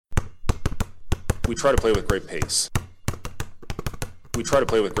We try to play with great pace.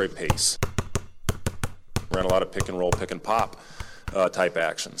 Ran a lot of pick and roll, pick and pop type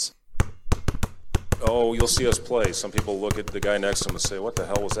actions. Oh, you'll see us play. Some people look at the guy next to him and say, what the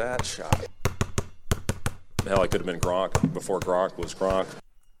hell was that shot? Hell, I could have been Gronk before Gronk was Gronk.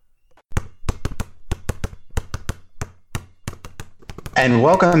 And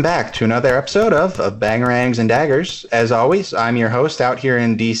welcome back to another episode of Bangerangs and Daggers. As always, I'm your host out here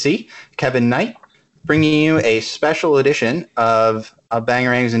in DC, Kevin Knight, bringing you a special edition of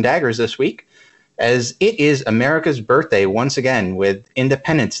Bangerangs and Daggers this week, as it is America's birthday once again, with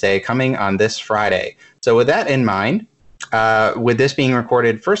Independence Day coming on this Friday. So with that in mind, with this being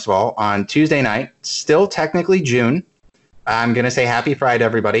recorded, first of all, on Tuesday night, still technically June, I'm going to say happy Pride to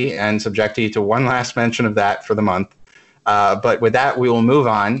everybody and subject you to one last mention of that for the month. But with that, we will move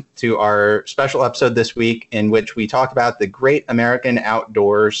on to our special episode this week, in which we talk about the great American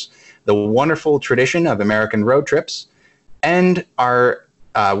outdoors, the wonderful tradition of American road trips, and our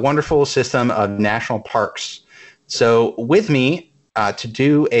wonderful system of national parks. So with me to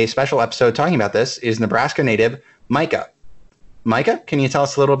do a special episode talking about this is Nebraska native Micah. Micah, can you tell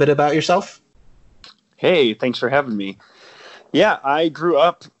us a little bit about yourself? Hey, thanks for having me. Yeah, I grew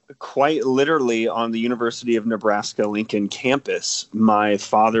up quite literally on the University of Nebraska-Lincoln campus. My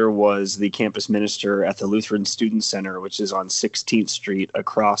father was the campus minister at the Lutheran Student Center, which is on 16th Street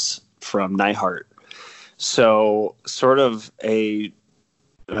across from Neihart. So sort of a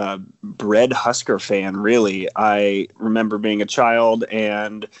bred Husker fan, really. I remember being a child,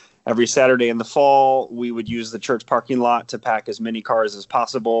 and every Saturday in the fall, we would use the church parking lot to pack as many cars as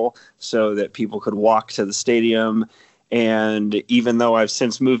possible so that people could walk to the stadium. And even though I've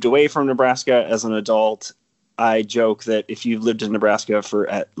since moved away from Nebraska as an adult, I joke that if you've lived in Nebraska for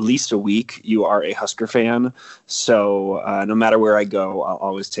at least a week, you are a Husker fan. So no matter where I go, I'll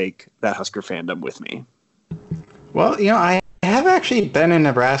always take that Husker fandom with me. Well, I have actually been in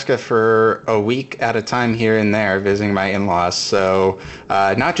Nebraska for a week at a time here and there visiting my in-laws. So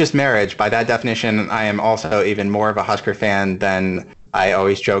not just marriage. By that definition, I am also even more of a Husker fan than I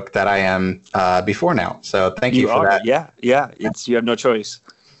always joke that I am before now. So thank you for that. Yeah. You have no choice.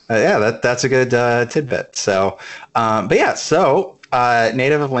 That's a good tidbit. So,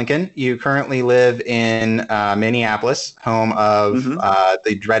 native of Lincoln, you currently live in Minneapolis, home of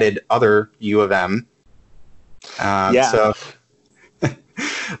the dreaded other U of M. So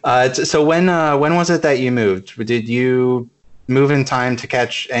when was it that you moved? Did you move in time to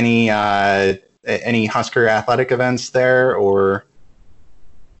catch any Husker athletic events there, or?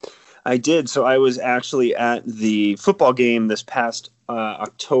 I did. So I was actually at the football game this past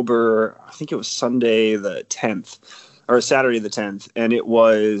October. I think it was Sunday the 10th or Saturday the 10th. And it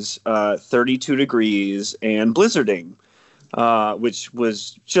was 32 degrees and blizzarding, which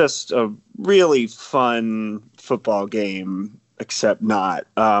was just a really fun football game, except not.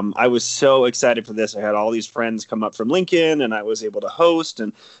 I was so excited for this. I had all these friends come up from Lincoln, and I was able to host,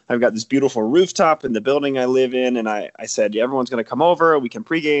 and I've got this beautiful rooftop in the building I live in, and I said, everyone's going to come over, we can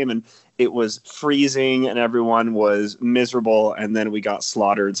pregame, and it was freezing, and everyone was miserable, and then we got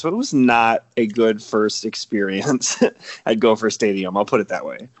slaughtered, so it was not a good first experience at Gopher Stadium, I'll put it that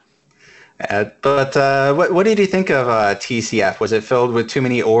way. What did you think of TCF? Was it filled with too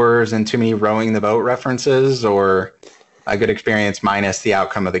many oars and too many rowing the boat references, or a good experience minus the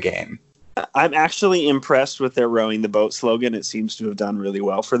outcome of the game? I'm actually impressed with their rowing the boat slogan. It seems to have done really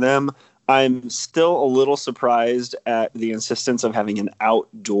well for them. I'm still a little surprised at the insistence of having an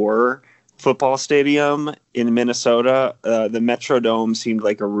outdoor football stadium in Minnesota. The Metrodome seemed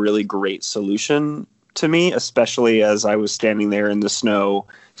like a really great solution to me, especially as I was standing there in the snow,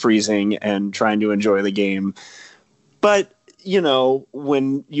 freezing, and trying to enjoy the game. But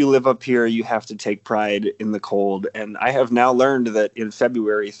when you live up here, you have to take pride in the cold. And I have now learned that in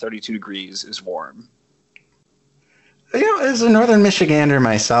February, 32 degrees is warm. As a Northern Michigander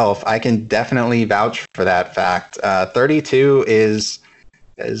myself, I can definitely vouch for that fact. 32 is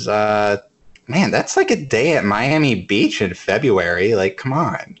that's like a day at Miami Beach in February. Like, come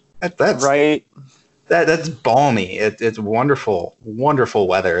on. That's right. That's balmy. It's wonderful, wonderful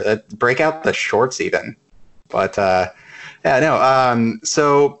weather. Break out the shorts even. But,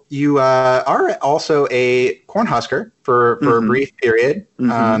 so you are also a Cornhusker for a brief period.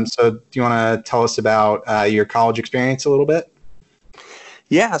 So do you want to tell us about your college experience a little bit?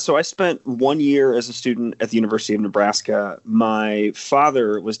 Yeah, so I spent 1 year as a student at the University of Nebraska. My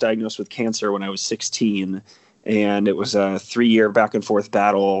father was diagnosed with cancer when I was 16, and it was a 3-year back and forth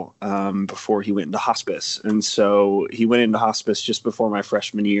battle before he went into hospice. And so he went into hospice just before my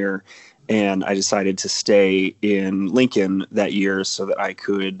freshman year, And I decided to stay in Lincoln that year so that I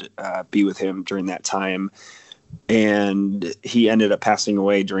could be with him during that time. And he ended up passing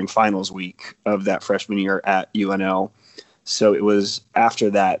away during finals week of that freshman year at UNL. So it was after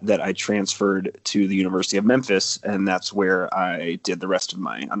that I transferred to the University of Memphis, and that's where I did the rest of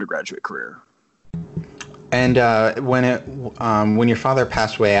my undergraduate career. And when your father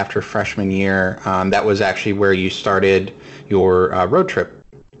passed away after freshman year, that was actually where you started your road trip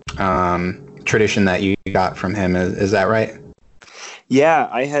tradition that you got from him. Is that right? Yeah,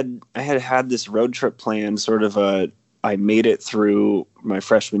 I had this road trip planned, I made it through my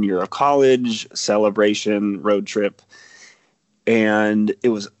freshman year of college, celebration, road trip, and it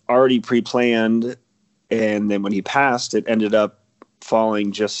was already pre-planned. And then when he passed, it ended up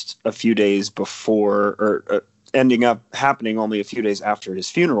falling just a few days before, or ending up happening only a few days after his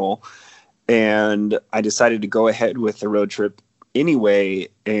funeral. And I decided to go ahead with the road trip anyway,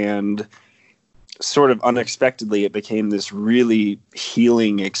 and sort of unexpectedly, it became this really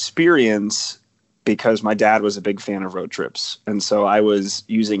healing experience because my dad was a big fan of road trips. And so I was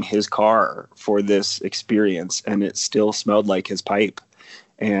using his car for this experience, and it still smelled like his pipe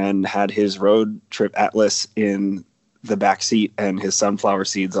and had his road trip atlas in the back seat and his sunflower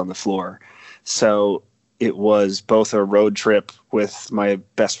seeds on the floor. So it was both a road trip with my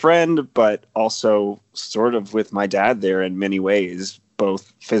best friend, but also sort of with my dad there in many ways,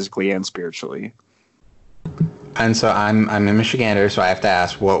 both physically and spiritually. And so I'm a Michigander, so I have to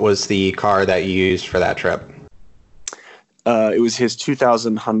ask, what was the car that you used for that trip? It was his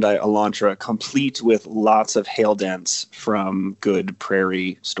 2000 Hyundai Elantra, complete with lots of hail dents from good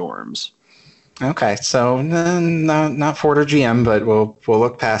prairie storms. Okay, so not Ford or GM, but we'll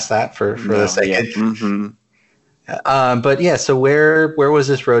look past that for the sake. Yeah. Mm-hmm. But yeah, so where was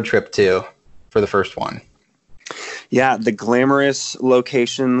this road trip to for the first one? Yeah, the glamorous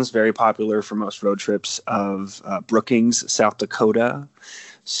locations, very popular for most road trips, of Brookings, South Dakota,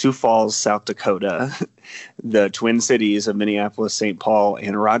 Sioux Falls, South Dakota, the Twin Cities of Minneapolis, St. Paul,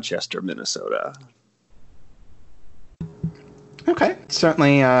 and Rochester, Minnesota. Okay,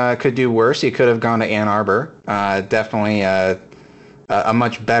 certainly could do worse. You could have gone to Ann Arbor. Definitely a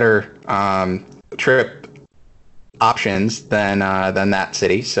much better trip options than that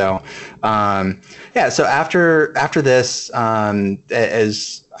city. So yeah. So after this,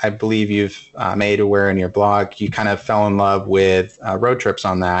 as I believe you've made aware in your blog, you kind of fell in love with road trips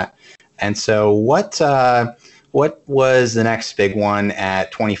on that. And so what was the next big one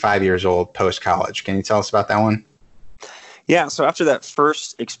at 25 years old post college? Can you tell us about that one? Yeah, so after that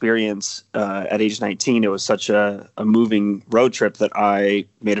first experience at age 19, it was such a moving road trip that I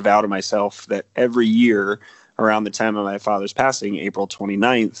made a vow to myself that every year around the time of my father's passing, April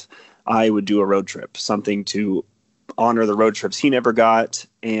 29th, I would do a road trip, something to honor the road trips he never got,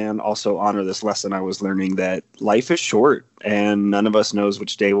 and also honor this lesson I was learning that life is short and none of us knows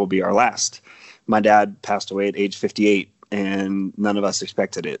which day will be our last. My dad passed away at age 58 and none of us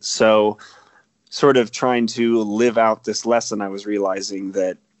expected it. So sort of trying to live out this lesson, I was realizing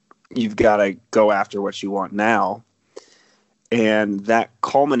that you've got to go after what you want now. And that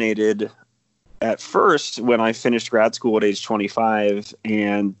culminated at first when I finished grad school at age 25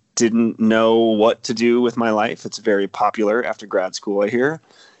 and didn't know what to do with my life. It's very popular after grad school, I hear.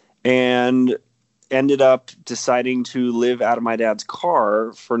 And ended up deciding to live out of my dad's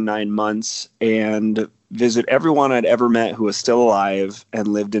car for 9 months and visit everyone I'd ever met who was still alive and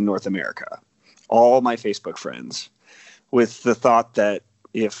lived in North America. All my Facebook friends, with the thought that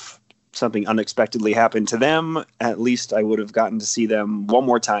if something unexpectedly happened to them, at least I would have gotten to see them one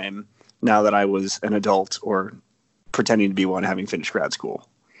more time now that I was an adult or pretending to be one having finished grad school.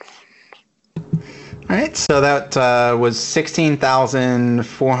 All right, so that was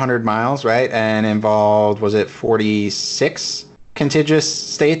 16,400 miles, right? And involved, was it 46 contiguous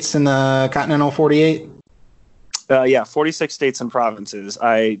states in the continental 48? Yeah, 46 states and provinces.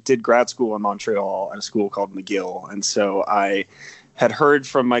 I did grad school in Montreal at a school called McGill, and so I had heard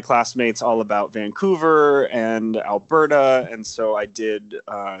from my classmates all about Vancouver and Alberta, and so I did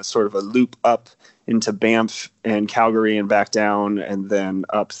sort of a loop up into Banff and Calgary and back down, and then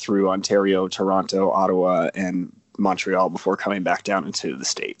up through Ontario, Toronto, Ottawa, and Montreal before coming back down into the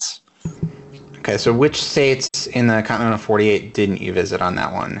States. Okay, so which states in the continental 48 didn't you visit on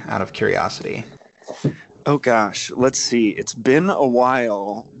that one, out of curiosity? Oh gosh, let's see. It's been a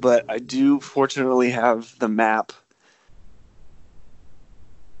while, but I do fortunately have the map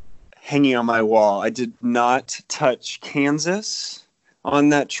hanging on my wall. I did not touch Kansas on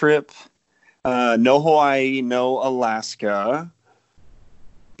that trip. No Hawaii, no Alaska,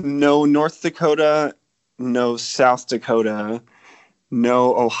 no North Dakota, no South Dakota,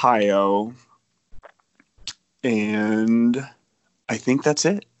 no Ohio, and I think that's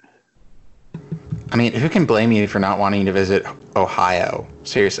it. I mean, who can blame you for not wanting to visit Ohio?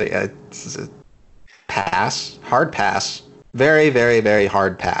 Seriously, it's a pass, hard pass, very, very, very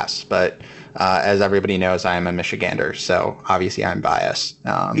hard pass. But as everybody knows, I am a Michigander, so obviously I'm biased.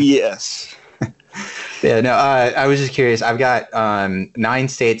 Yes. Yeah, no, I was just curious. I've got 9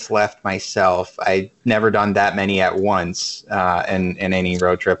 states left myself. I never done that many at once in any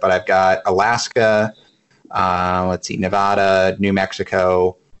road trip, but I've got Alaska, Nevada, New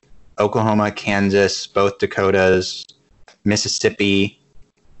Mexico, Oklahoma, Kansas, both Dakotas, Mississippi,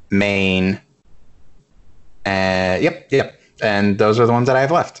 Maine, and yep. And those are the ones that I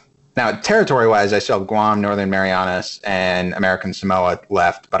have left. Now, territory-wise, I still have Guam, Northern Marianas, and American Samoa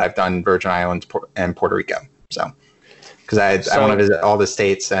left, but I've done Virgin Islands and Puerto Rico. So, because I want to visit all the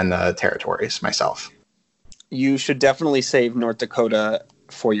states and the territories myself. You should definitely save North Dakota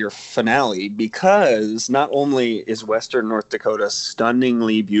for your finale, because not only is Western North Dakota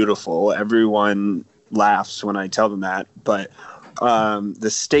stunningly beautiful, everyone laughs when I tell them that, but the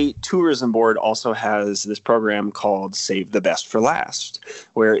state tourism board also has this program called Save the Best for Last,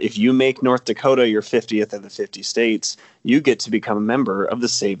 where if you make North Dakota your 50th of the 50 states, you get to become a member of the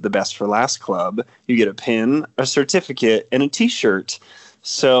Save the Best for Last club. You get a pin, a certificate, and a t-shirt.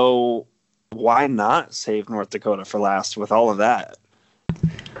 So why not save North Dakota for last with all of that?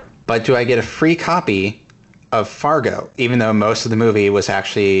 But do I get a free copy of Fargo, even though most of the movie was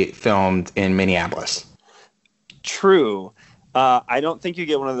actually filmed in Minneapolis? True. I don't think you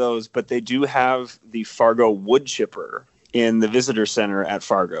get one of those, but they do have the Fargo wood chipper in the visitor center at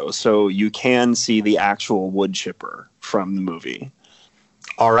Fargo. So you can see the actual wood chipper from the movie.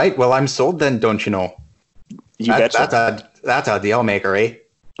 All right. Well, I'm sold then, don't you know? That's a deal maker, eh?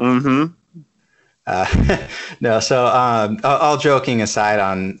 Mm-hmm. No, so all joking aside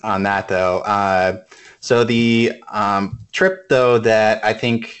on that, though. So the trip, though, that I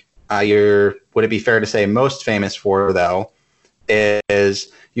think would it be fair to say most famous for, though,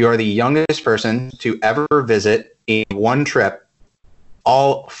 is you are the youngest person to ever visit in one trip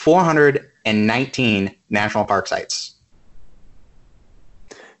all 419 national park sites.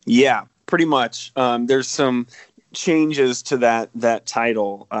 Yeah, pretty much. There's some changes to that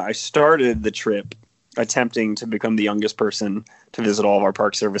title. I started the trip attempting to become the youngest person to visit all of our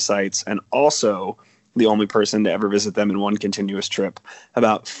Park Service sites, and also the only person to ever visit them in one continuous trip.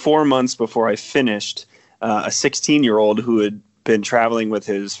 About 4 months before I finished, a 16-year-old who had been traveling with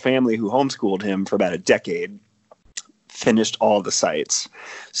his family who homeschooled him for about a decade finished all the sites.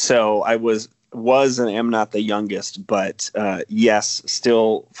 So I was and am not the youngest, but yes,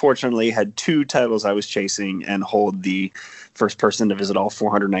 still fortunately had 2 titles I was chasing and hold the first person to visit all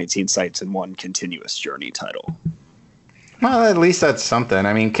 419 sites in one continuous journey title. Well, at least that's something.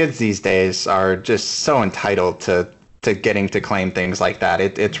 I mean, kids these days are just so entitled to getting to claim things like that.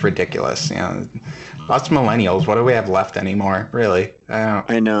 It's ridiculous. You know, us millennials, what do we have left anymore, really?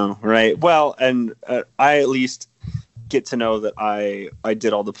 I know, right? Well, and I at least get to know that I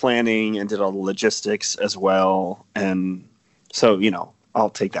did all the planning and did all the logistics as well. And so, I'll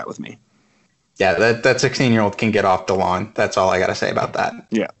take that with me. Yeah, that 16-year-old can get off the lawn. That's all I got to say about that.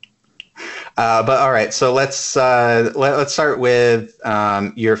 Yeah. But all right, so let's start with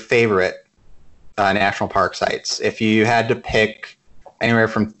your favorite national park sites. If you had to pick anywhere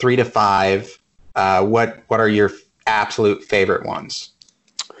from 3 to 5, what are your absolute favorite ones?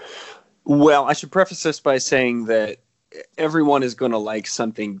 Well, I should preface this by saying that everyone is going to like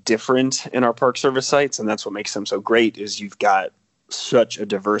something different in our Park Service sites, and that's what makes them so great, is you've got such a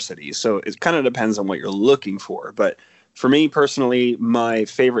diversity. So it kind of depends on what you're looking for. But for me personally, my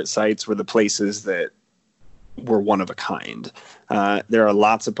favorite sites were the places that were one of a kind. There are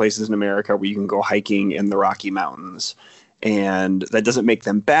lots of places in America where you can go hiking in the Rocky Mountains, and that doesn't make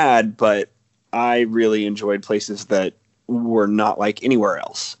them bad, but I really enjoyed places that were not like anywhere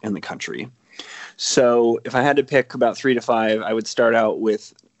else in the country. So if I had to pick about 3 to 5, I would start out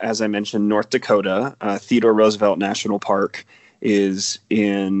with, as I mentioned, North Dakota. Theodore Roosevelt National Park is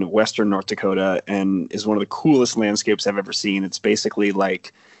in western North Dakota and is one of the coolest landscapes I've ever seen. It's basically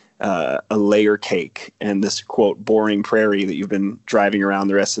like a layer cake, and this, quote, boring prairie that you've been driving around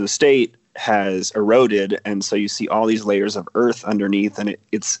the rest of the state has eroded, and so you see all these layers of earth underneath, and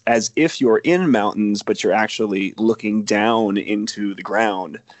it's as if you're in mountains, but you're actually looking down into the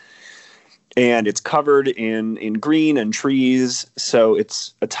ground. And it's covered in green and trees, so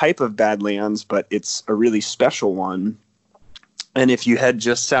it's a type of Badlands, but it's a really special one. And if you head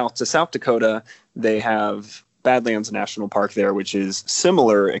just south to South Dakota, they have Badlands National Park there, which is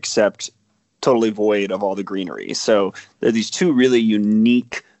similar, except totally void of all the greenery. So there are these two really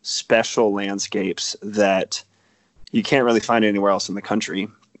unique, special landscapes that you can't really find anywhere else in the country.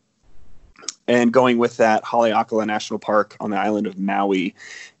 And going with that, Haleakala National Park on the island of Maui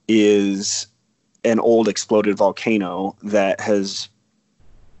is an old exploded volcano that has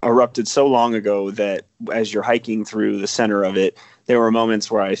erupted so long ago that as you're hiking through the center of it, there were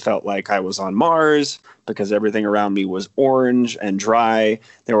moments where I felt like I was on Mars because everything around me was orange and dry.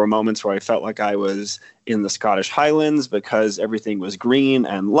 There were moments where I felt like I was in the Scottish Highlands because everything was green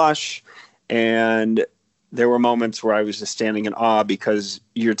and lush. And there were moments where I was just standing in awe because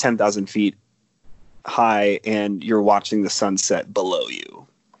you're 10,000 feet high and you're watching the sunset below you.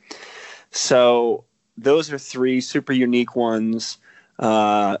 So those are three super unique ones.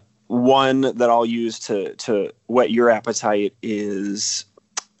 One that I'll use to whet your appetite is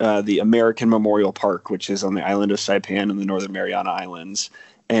the American Memorial Park, which is on the island of Saipan in the Northern Mariana Islands.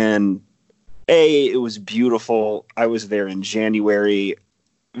 And it was beautiful. I was there in January.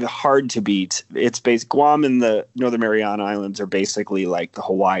 Hard to beat. It's Guam and the Northern Mariana Islands are basically like the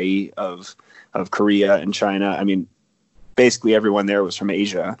Hawaii of Korea and China. I mean, basically everyone there was from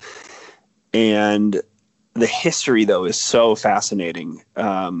Asia. And the history, though, is so fascinating.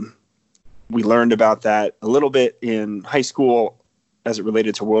 We learned about that a little bit in high school as it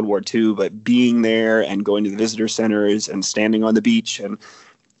related to World War II, but being there and going to the visitor centers and standing on the beach, and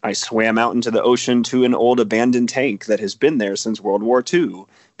I swam out into the ocean to an old abandoned tank that has been there since World War II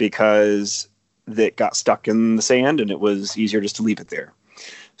because it got stuck in the sand and it was easier just to leave it there.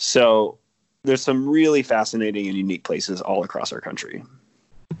 So there's some really fascinating and unique places all across our country.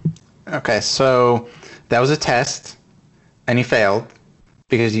 Okay, so that was a test, and you failed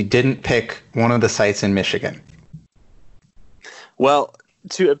because you didn't pick one of the sites in Michigan. Well,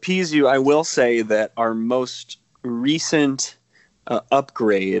 to appease you, I will say that our most recent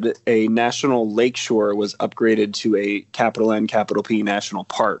upgrade, a national lakeshore, was upgraded to a capital N, capital P national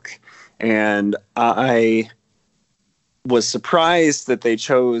park. And I was surprised that they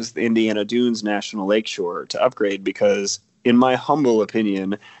chose the Indiana Dunes National Lakeshore to upgrade because, in my humble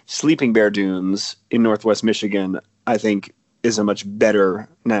opinion, Sleeping Bear Dunes in Northwest Michigan, I think, is a much better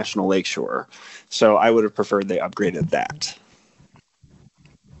national lakeshore. So I would have preferred they upgraded that.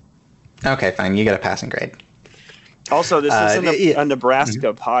 Okay, fine. You get a passing grade. Also, this isn't a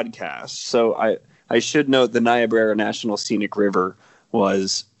Nebraska podcast, so I should note the Niobrara National Scenic River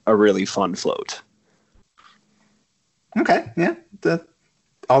was a really fun float. Okay, yeah.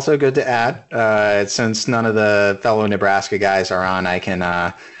 Also good to add. Since none of the fellow Nebraska guys are on, I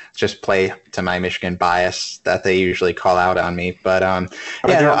can just play to my Michigan bias that they usually call out on me. But are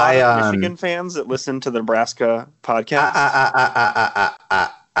there a lot of Michigan fans that listen to the Nebraska podcast?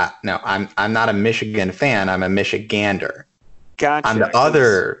 No, I'm not a Michigan fan. I'm a Michigander. Gotcha. I'm the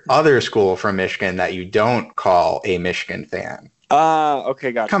other school from Michigan that you don't call a Michigan fan.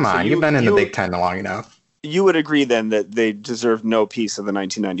 Okay, gotcha. Come on, you've been in the Big Ten long enough. You would agree then that they deserved no piece of the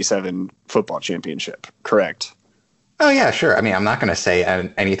 1997 football championship, correct? Oh, yeah, sure. I mean, I'm not going to say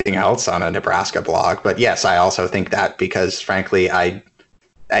anything else on a Nebraska blog, but yes, I also think that because, frankly,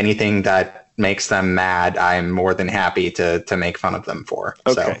 anything that makes them mad, I'm more than happy to make fun of them for.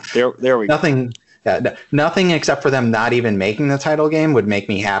 Okay, so, there we go. Nothing except for them not even making the title game would make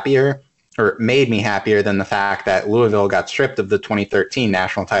me happier, or made me happier than the fact that Louisville got stripped of the 2013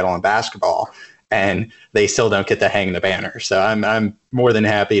 national title in basketball, and they still don't get to hang the banner. So I'm more than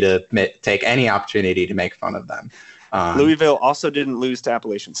happy to take any opportunity to make fun of them. Louisville also didn't lose to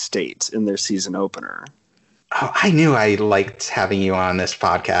Appalachian State in their season opener. Oh, I knew I liked having you on this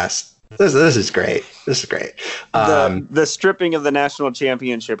podcast. This is great. This is great. The stripping of the national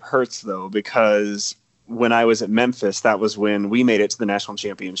championship hurts, though, because when I was at Memphis, that was when we made it to the national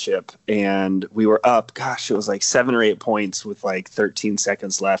championship, and we were up, it was like 7 or 8 points with like 13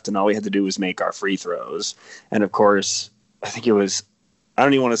 seconds left, and all we had to do was make our free throws. And of course, I think it was, I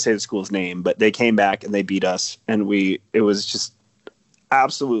don't even want to say the school's name, but they came back and they beat us, and it was just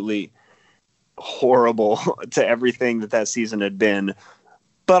absolutely horrible to everything that season had been.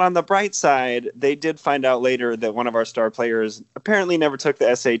 But on the bright side, they did find out later that one of our star players apparently never took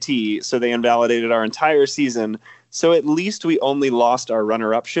the SAT, so they invalidated our entire season. So at least we only lost our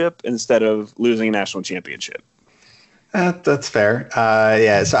runner-up-ship instead of losing a national championship. That's fair.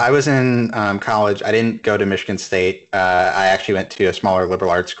 So I was in college. I didn't go to Michigan State. I actually went to a smaller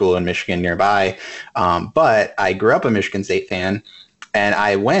liberal arts school in Michigan nearby. But I grew up a Michigan State fan, and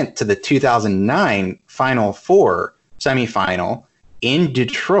I went to the 2009 Final Four semifinal in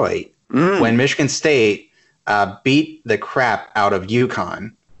Detroit when Michigan State beat the crap out of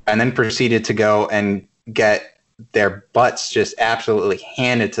UConn and then proceeded to go and get their butts just absolutely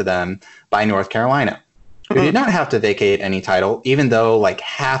handed to them by North Carolina, who did not have to vacate any title, even though like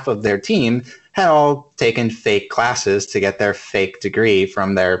half of their team had all taken fake classes to get their fake degree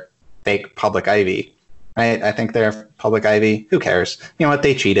from their fake public Ivy. Right? I think they're public Ivy. Who cares? You know what?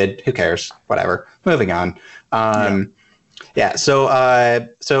 They cheated. Who cares? Whatever. Moving on.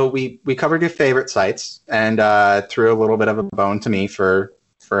 So we covered your favorite sites and threw a little bit of a bone to me for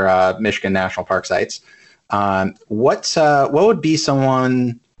Michigan National Park sites. What would be some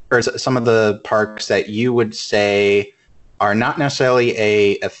of the parks that you would say are not necessarily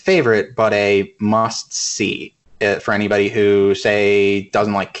a favorite, but a must see for anybody who, say,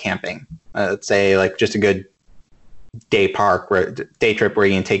 doesn't like camping? Let's say like just a good day trip where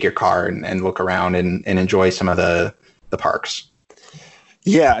you can take your car and look around and enjoy some of the parks.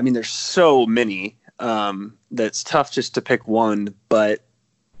 Yeah, I mean, there's so many that's tough just to pick one, but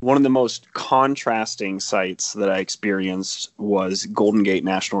one of the most contrasting sites that I experienced was Golden Gate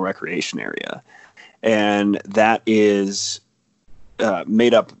National Recreation Area. And that is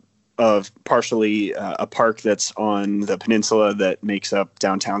made up of partially a park that's on the peninsula that makes up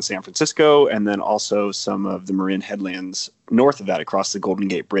downtown San Francisco, and then also some of the Marin headlands north of that across the Golden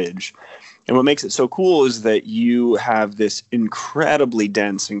Gate Bridge. And what makes it so cool is that you have this incredibly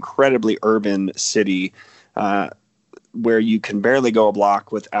dense, incredibly urban city where you can barely go a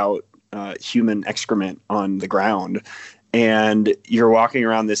block without human excrement on the ground. And you're walking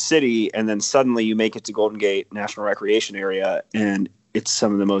around this city, and then suddenly you make it to Golden Gate National Recreation Area, and it's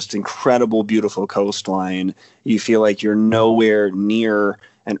some of the most incredible, beautiful coastline. You feel like you're nowhere near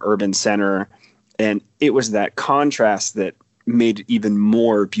an urban center. And it was that contrast that made it even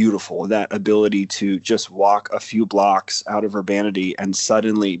more beautiful, that ability to just walk a few blocks out of urbanity and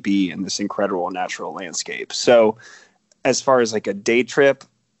suddenly be in this incredible natural landscape. So as far as like a day trip,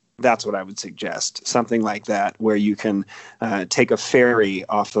 that's what I would suggest. Something like that, where you can take a ferry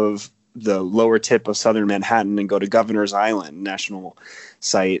off of the lower tip of southern Manhattan and go to Governor's Island National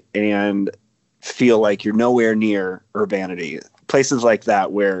Site and feel like you're nowhere near urbanity. Places like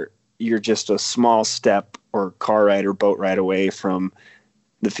that where you're just a small step or car ride or boat ride away from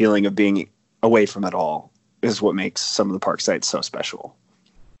the feeling of being away from it all is what makes some of the park sites so special.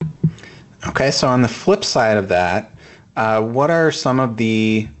 Okay, so on the flip side of that, what are some of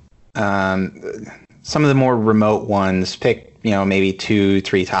the more remote ones? Pick, maybe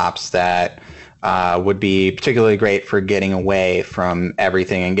 2-3 tops that would be particularly great for getting away from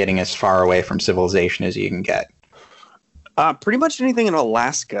everything and getting as far away from civilization as you can get. Pretty much anything in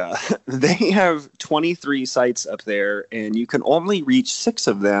Alaska. They have 23 sites up there, and you can only reach 6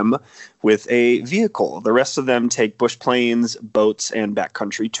 of them with a vehicle. The rest of them take bush planes, boats, and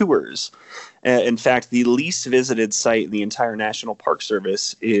backcountry tours. In fact, the least visited site in the entire National Park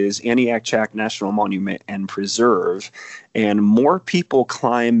Service is Aniakchak National Monument and Preserve, and more people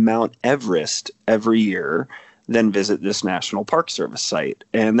climb Mount Everest every year than visit this National Park Service site.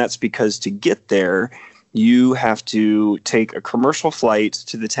 And that's because to get there, you have to take a commercial flight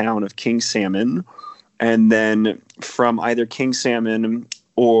to the town of King Salmon, and then from either King Salmon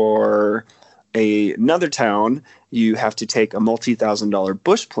or another town, you have to take a multi-$1,000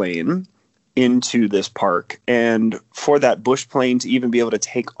 bush plane into this park. And for that bush plane to even be able to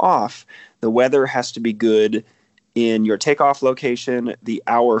take off, the weather has to be good in your takeoff location, the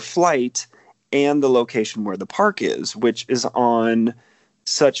hour flight, and the location where the park is, which is on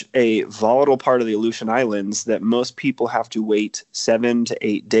such a volatile part of the Aleutian Islands that most people have to wait 7 to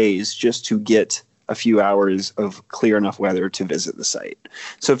 8 days just to get a few hours of clear enough weather to visit the site.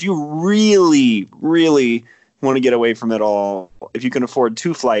 So if you really, really want to get away from it all, if you can afford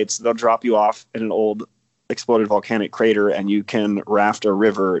 2 flights, they'll drop you off in an old exploded volcanic crater, and you can raft a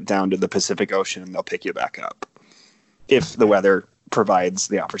river down to the Pacific Ocean, and they'll pick you back up if the weather provides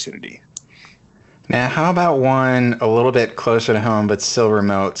the opportunity. Now, how about one a little bit closer to home but still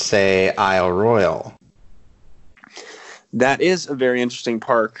remote, say Isle Royale? That is a very interesting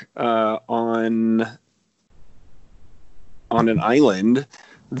park on an island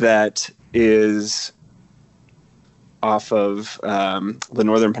that is off of the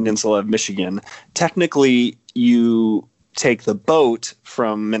northern peninsula of Michigan. Technically, you take the boat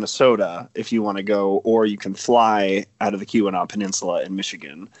from Minnesota if you want to go, or you can fly out of the Keweenaw Peninsula in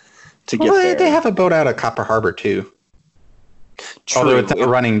Michigan to get there. They have a boat out of Copper Harbor, too. True. Although it's not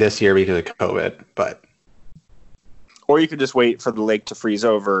running this year because of COVID, but... Or you could just wait for the lake to freeze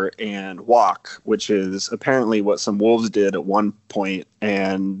over and walk, which is apparently what some wolves did at one point,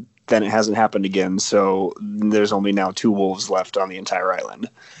 and then it hasn't happened again, so there's only now 2 wolves left on the entire island.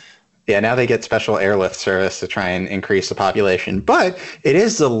 Yeah, now they get special airlift service to try and increase the population. But it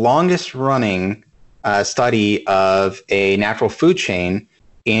is the longest running study of a natural food chain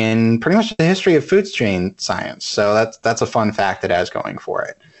in pretty much the history of food chain science. So that's a fun fact it has going for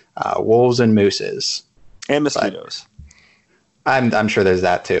it. Wolves and mooses. And mosquitoes. I'm sure there's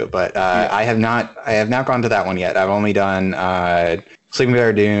that too, but I have not gone to that one yet. I've only done Sleeping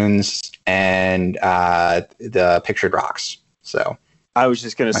Bear Dunes and the Pictured Rocks. So I was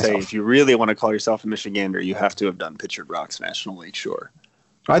just going to say, if you really want to call yourself a Michigander, you have to have done Pictured Rocks National Lakeshore.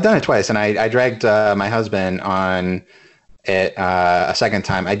 Well, I've done it twice, and I dragged my husband on it a second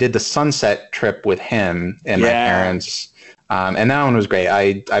time. I did the Sunset trip with him and my parents, and that one was great.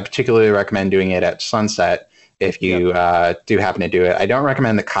 I particularly recommend doing it at sunset if you do happen to do it. I don't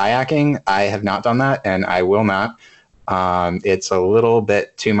recommend the kayaking. I have not done that, and I will not. It's a little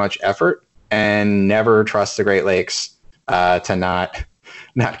bit too much effort, and never trust the Great Lakes to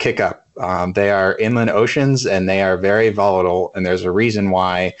not kick up. They are inland oceans, and they are very volatile, and there's a reason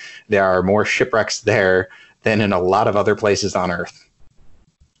why there are more shipwrecks there than in a lot of other places on Earth.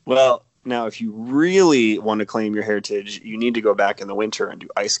 Well, now, if you really want to claim your heritage, you need to go back in the winter and do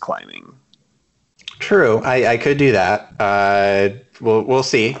ice climbing. True, I could do that. We'll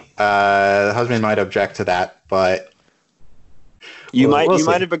see. The husband might object to that, but you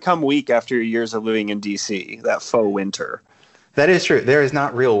might have become weak after years of living in DC. That faux winter. That is true. There is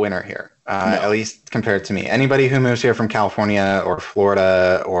not real winter here, at least compared to me. Anybody who moves here from California or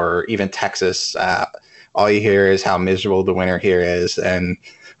Florida or even Texas, all you hear is how miserable the winter here is. And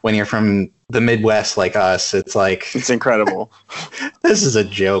when you're from the Midwest like us, it's like... It's incredible. This is a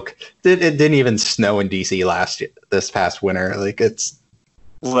joke. It didn't even snow in D.C. this past winter.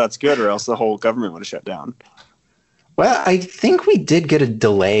 Well, that's good, or else the whole government would have shut down. Well, I think we did get a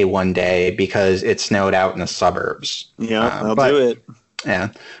delay one day because it snowed out in the suburbs. Yeah, I'll do it. Yeah.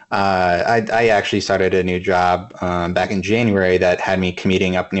 I actually started a new job back in January that had me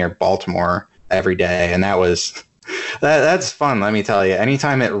commuting up near Baltimore every day, and that's fun, let me tell you.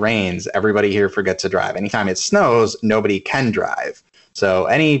 Anytime it rains, everybody here forgets to drive. Anytime it snows, nobody can drive. So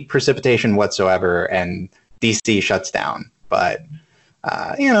any precipitation whatsoever, and DC shuts down. But,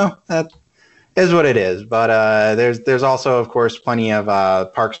 that is what it is. But there's also, of course, plenty of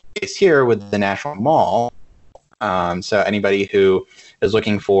park space here with the National Mall. So anybody who is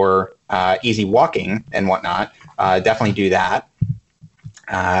looking for easy walking and whatnot, definitely do that.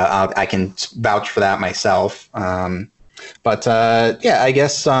 I can vouch for that myself. I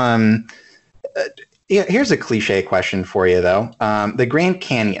guess here's a cliche question for you, though. The Grand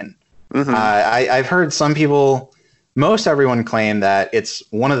Canyon. Mm-hmm. I've heard some people, most everyone claim that it's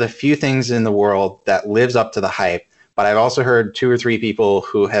one of the few things in the world that lives up to the hype. But I've also heard 2 or 3 people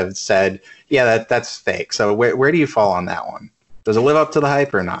who have said, yeah, that's fake. So where do you fall on that one? Does it live up to the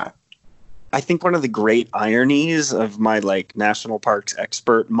hype or not? I think one of the great ironies of my national parks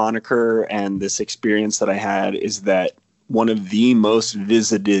expert moniker and this experience that I had is that one of the most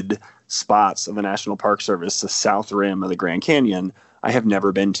visited spots of the National Park Service, the South Rim of the Grand Canyon, I have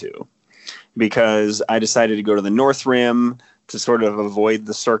never been to, because I decided to go to the North Rim to sort of avoid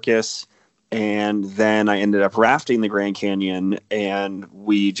the circus. And then I ended up rafting the Grand Canyon, and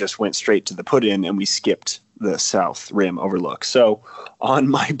we just went straight to the put-in, and we skipped the South Rim overlook. So on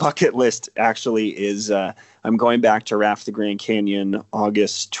my bucket list actually is I'm going back to raft the Grand Canyon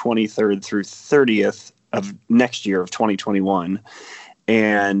August 23rd through 30th of next year of 2021.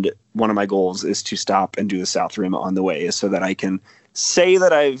 And one of my goals is to stop and do the South Rim on the way, so that I can say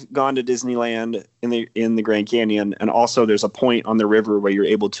that I've gone to Disneyland in the Grand Canyon. And also there's a point on the river where you're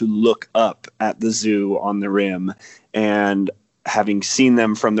able to look up at the zoo on the rim. And having seen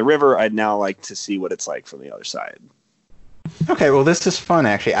them from the river, I'd now like to see what it's like from the other side. Okay, well, this is fun,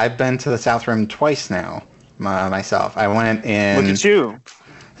 actually. I've been to the South Rim twice now, myself. I went in... Look at you.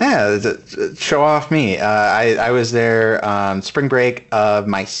 Yeah, show off me. I was there spring break of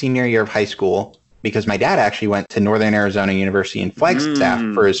my senior year of high school, because my dad actually went to Northern Arizona University in Flagstaff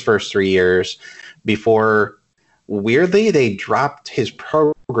for his first 3 years before, weirdly, they dropped his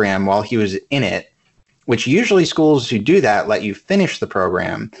program while he was in it, which usually schools who do that let you finish the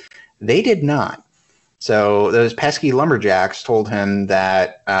program. They did not. So those pesky lumberjacks told him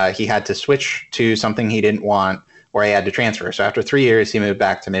that he had to switch to something he didn't want, or he had to transfer. So after 3 years, he moved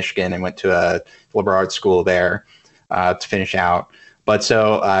back to Michigan and went to a liberal arts school there to finish out. But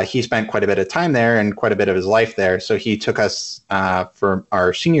so he spent quite a bit of time there and quite a bit of his life there. So he took us for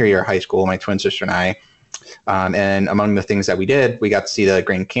our senior year of high school, my twin sister and I. And among the things that we did, we got to see the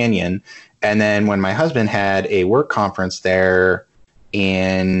Grand Canyon. And then when my husband had a work conference there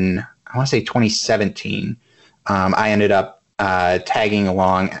in, I want to say 2017, I ended up tagging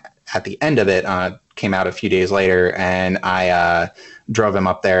along at the end of it came out a few days later, and I drove him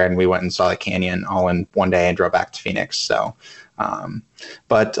up there, and we went and saw the canyon all in one day and drove back to Phoenix. So,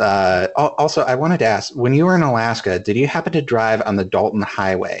 but also I wanted to ask, when you were in Alaska, did you happen to drive on the Dalton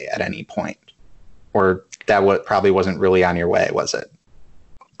Highway at any point? Or that probably wasn't really on your way, was it?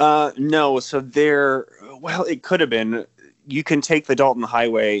 No. So it could have been. You can take the Dalton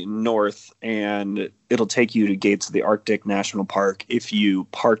Highway north, and it'll take you to Gates of the Arctic National Park if you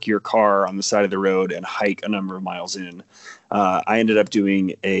park your car on the side of the road and hike a number of miles in. I ended up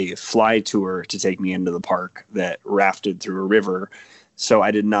doing a fly tour to take me into the park that rafted through a river, so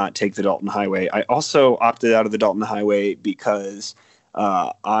I did not take the Dalton Highway. I also opted out of the Dalton Highway because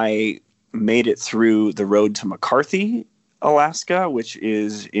I made it through the road to McCarthy, Alaska, which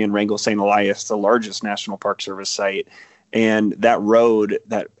is in Wrangell St. Elias, the largest National Park Service site. And that road,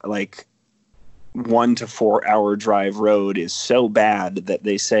 that like 1 to 4 hour drive road, is so bad that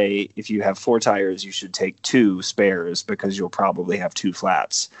they say if you have 4 tires, you should take 2 spares because you'll probably have 2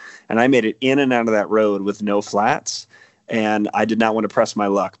 flats. And I made it in and out of that road with no flats. And I did not want to press my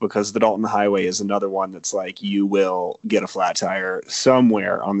luck because the Dalton Highway is another one that's like you will get a flat tire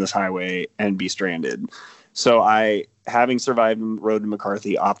somewhere on this highway and be stranded. So I, having survived the road to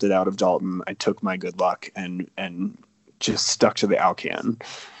McCarthy, opted out of Dalton. I took my good luck and just stuck to the Alcan.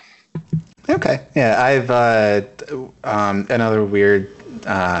 Okay. Yeah, I've another weird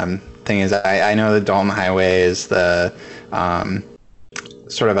thing is I know the Dalton Highway is the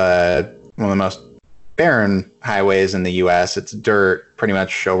sort of one of the most barren highways in the U.S. It's dirt, pretty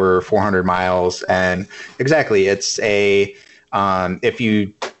much over 400 miles, and exactly, it's a if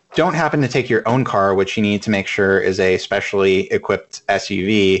you don't happen to take your own car, which you need to make sure is a specially equipped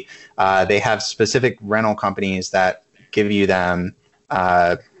SUV, they have specific rental companies that give you them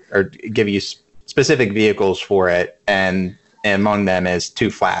or give you specific vehicles for it, and among them is 2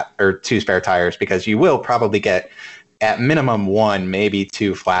 spare tires, because you will probably get at minimum 1, maybe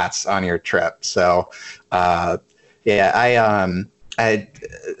 2 flats on your trip. So New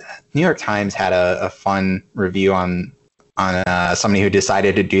York Times had a fun review on somebody who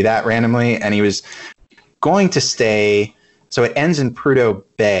decided to do that randomly, and he was going to stay, so it ends in Prudhoe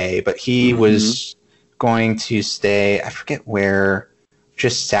Bay, but he was going to stay, I forget where,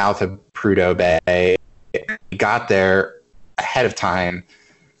 just south of Prudhoe Bay. He got there ahead of time,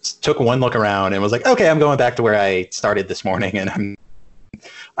 took one look around, and was like, okay, I'm going back to where I started this morning, and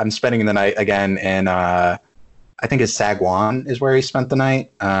I'm spending the night again in, I think it's Sagwan is where he spent the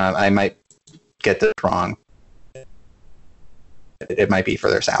night. I might get this wrong. It might be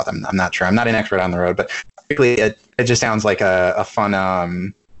further south. I'm not sure. I'm not an expert on the road, but basically it just sounds like a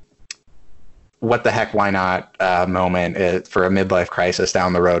fun what the heck, why not moment for a midlife crisis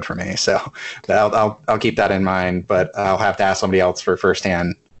down the road for me. So I'll keep that in mind, but I'll have to ask somebody else for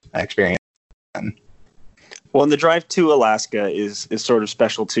firsthand experience. Well, and the drive to Alaska is sort of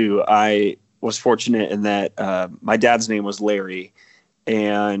special too. I was fortunate in that my dad's name was Larry,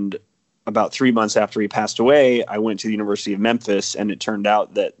 and about 3 months after he passed away, I went to the University of Memphis, and it turned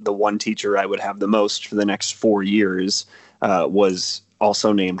out that the one teacher I would have the most for the next 4 years was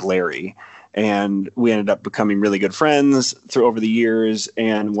also named Larry. And we ended up becoming really good friends over the years.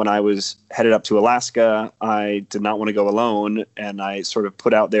 And when I was headed up to Alaska, I did not want to go alone. And I sort of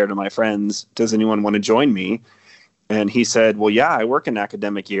put out there to my friends, does anyone want to join me? And he said, well, yeah, I work an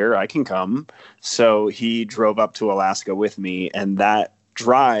academic year. I can come. So he drove up to Alaska with me. And that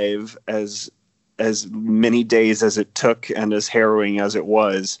drive, as many days as it took and as harrowing as it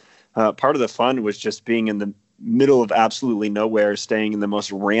was, part of the fun was just being in the middle of absolutely nowhere, staying in the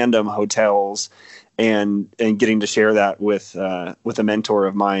most random hotels, and getting to share that with a mentor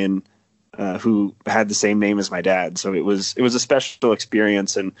of mine who had the same name as my dad. So it was a special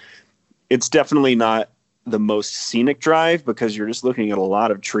experience, and it's definitely not the most scenic drive because you're just looking at a lot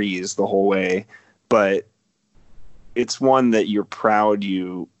of trees the whole way, but it's one that you're proud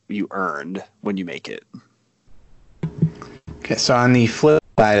you earned when you make it. Okay, so on the flip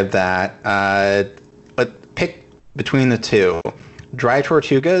side of that, pick between the two, Dry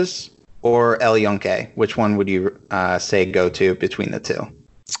Tortugas or El Yunque. Which one would you say go to between the two?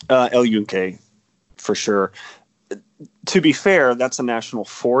 El Yunque, for sure. To be fair, that's a national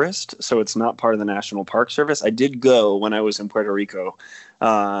forest, so it's not part of the National Park Service. I did go when I was in Puerto Rico.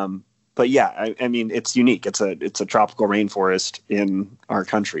 But yeah, I mean, it's unique. It's a tropical rainforest in our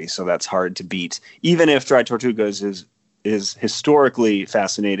country, so that's hard to beat. Even if Dry Tortugas is historically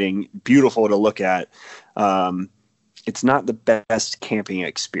fascinating, beautiful to look at, it's not the best camping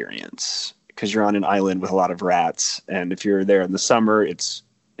experience because you're on an island with a lot of rats, and if you're there in the summer, it's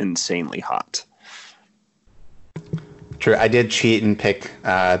insanely hot. True. I did cheat and pick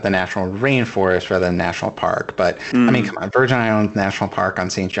the national rainforest rather than national park, but I mean, come on, Virgin Islands National Park on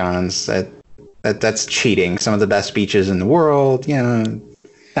St. John's, that's cheating. Some of the best beaches in the world,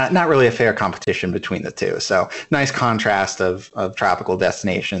 not really a fair competition between the two. So nice contrast of tropical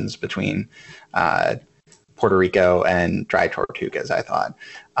destinations between Puerto Rico and Dry Tortugas, I thought.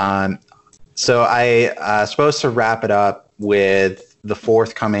 So I supposed to wrap it up with the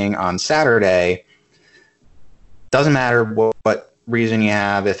 4th coming on Saturday. Doesn't matter what reason you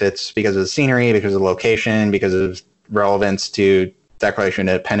have, if it's because of the scenery, because of the location, because of relevance to Declaration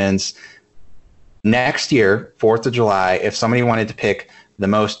of Independence. Next year, 4th of July, if somebody wanted to pick the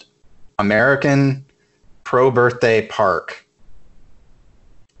most American pro-birthday park,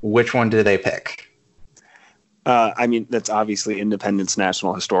 which one do they pick? I mean, that's obviously Independence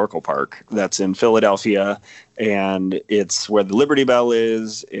National Historical Park. That's in Philadelphia, and it's where the Liberty Bell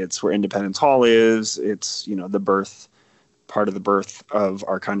is. It's where Independence Hall is. It's, part of the birth of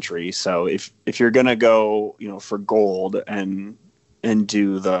our country. So if you're gonna go, for gold and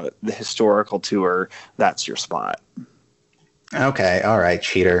do the historical tour, that's your spot. Okay, all right,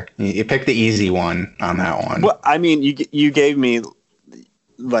 cheater. You picked the easy one on that one. Well, I mean, you gave me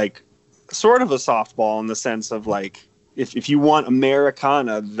sort of a softball in the sense of if you want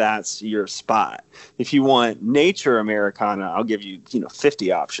Americana, that's your spot. If you want nature Americana, I'll give you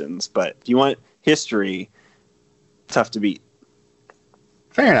 50 options. But if you want history, tough to beat.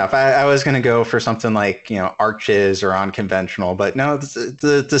 Fair enough. I was going to go for something like Arches or unconventional, but no,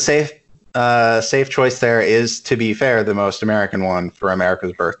 the safe choice there is, to be fair, the most American one for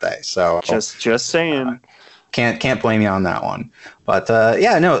America's birthday. So just saying. Can't blame you on that one. But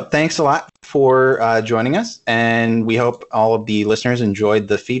thanks a lot for joining us, and we hope all of the listeners enjoyed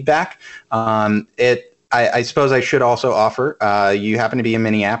the feedback. I suppose I should also offer, you happen to be in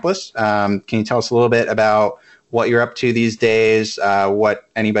Minneapolis. Can you tell us a little bit about what you're up to these days, what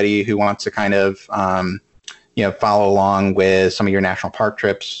anybody who wants to kind of follow along with some of your national park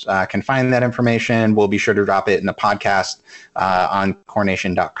trips can find that information? We'll be sure to drop it in the podcast on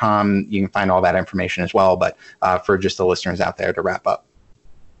coronation.com. You can find all that information as well. But for just the listeners out there, to wrap up.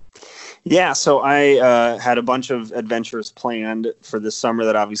 Yeah, so I had a bunch of adventures planned for this summer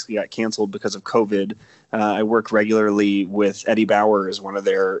that obviously got canceled because of COVID. I work regularly with Eddie Bauer as one of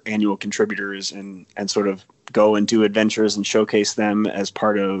their annual contributors and sort of go and do adventures and showcase them as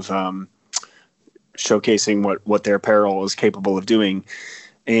part of showcasing what their apparel is capable of doing.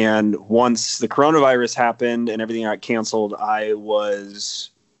 And once the coronavirus happened and everything got canceled, I was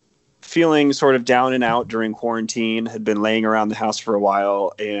feeling sort of down and out during quarantine, had been laying around the house for a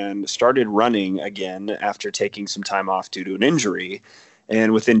while, and started running again after taking some time off due to an injury.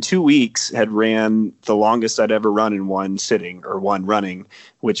 And within 2 weeks had ran the longest I'd ever run in one sitting, or one running,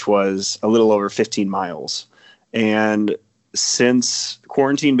 which was a little over 15 miles. And since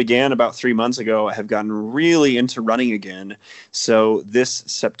quarantine began about 3 months ago, I have gotten really into running again. So this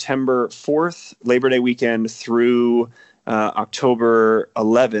September 4th, Labor Day weekend, through October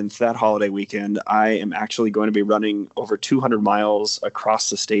 11th, that holiday weekend, I am actually going to be running over 200 miles across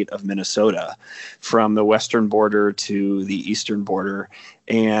the state of Minnesota, from the western border to the eastern border.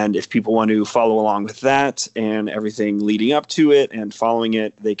 And if people want to follow along with that and everything leading up to it and following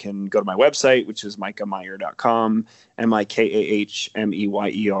it, they can go to my website, which is micahmeyer.com, MIKAHMEYER,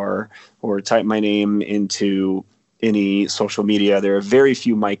 or type my name into any social media. There are very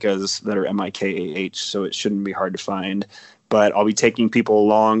few Micahs that are MIKAH, so it shouldn't be hard to find. But I'll be taking people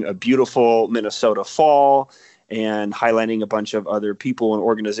along a beautiful Minnesota fall and highlighting a bunch of other people and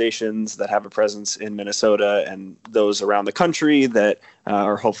organizations that have a presence in Minnesota and those around the country that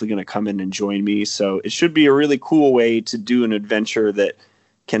are hopefully going to come in and join me. So it should be a really cool way to do an adventure that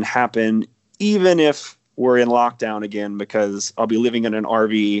can happen even if we're in lockdown again, because I'll be living in an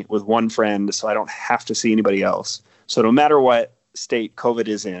RV with one friend, so I don't have to see anybody else. So no matter what state COVID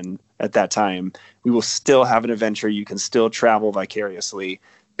is in at that time, we will still have an adventure. You can still travel vicariously.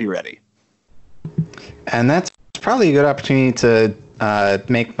 Be ready. And that's probably a good opportunity to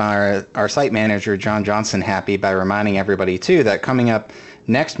make our site manager, John Johnson, happy by reminding everybody, too, that coming up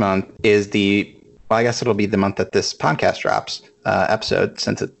next month is I guess it'll be the month that this podcast drops episode,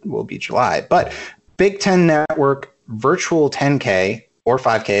 since it will be July. But Big Ten Network Virtual 10K, or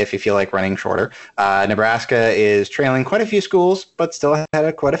 5K if you feel like running shorter. Nebraska is trailing quite a few schools, but still ahead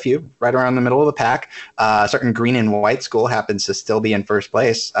of quite a few, right around the middle of the pack. A certain green and white school happens to still be in first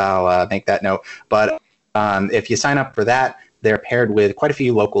place. I'll make that note. But if you sign up for that, they're paired with quite a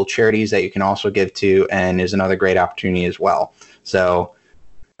few local charities that you can also give to, and is another great opportunity as well. So,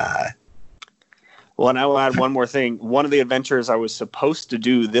 well, and I will add one more thing. One of the adventures I was supposed to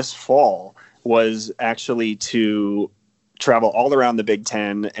do this fall was actually to travel all around the Big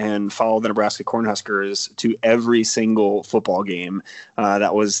Ten and follow the Nebraska Cornhuskers to every single football game.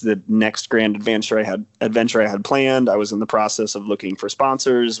 That was the next grand adventure I had planned. I was in the process of looking for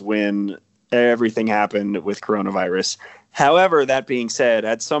sponsors when everything happened with coronavirus. However, that being said,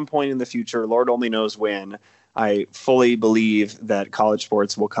 at some point in the future, Lord only knows when, I fully believe that college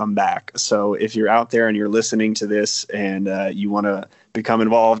sports will come back. So if you're out there and you're listening to this and you want to become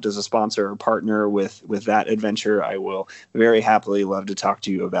involved as a sponsor or partner with that adventure, I will very happily love to talk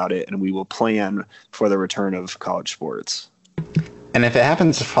to you about it, and we will plan for the return of college sports. And if it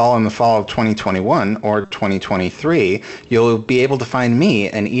happens to fall in the fall of 2021 or 2023, you'll be able to find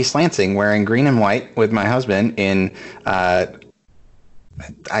me in East Lansing wearing green and white with my husband in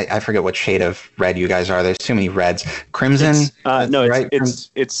I forget what shade of red you guys are. There's too many reds. Crimson?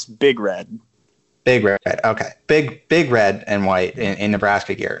 It's big red. Big red. Okay. Big red and white in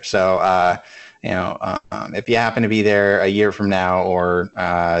Nebraska gear. So, if you happen to be there a year from now, or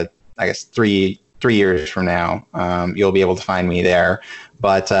I guess three years from now, you'll be able to find me there.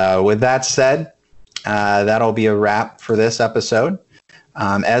 But with that said, that'll be a wrap for this episode.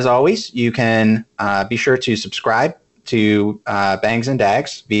 As always, you can be sure to subscribe to Bangs and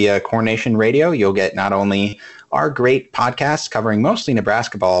Dags via Corn Nation Radio. You'll get not only our great podcasts covering mostly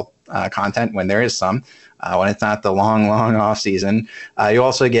Nebraska ball content when there is some, when it's not the long off season. You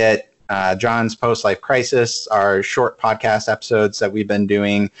also get John's Post-Life Crisis, our short podcast episodes that we've been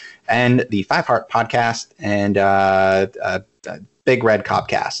doing, and the Five Heart podcast, and Big Red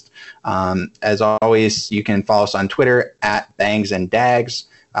Copcast. As always, you can follow us on Twitter at Bangs and Dags.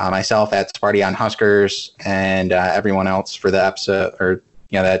 Myself at Sparty on Huskers, and everyone else for the episode, or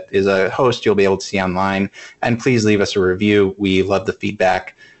that is a host, you'll be able to see online. And please leave us a review. We love the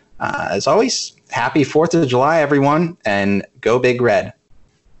feedback. As always, happy 4th of July, everyone, and go Big Red.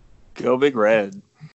 Go Big Red.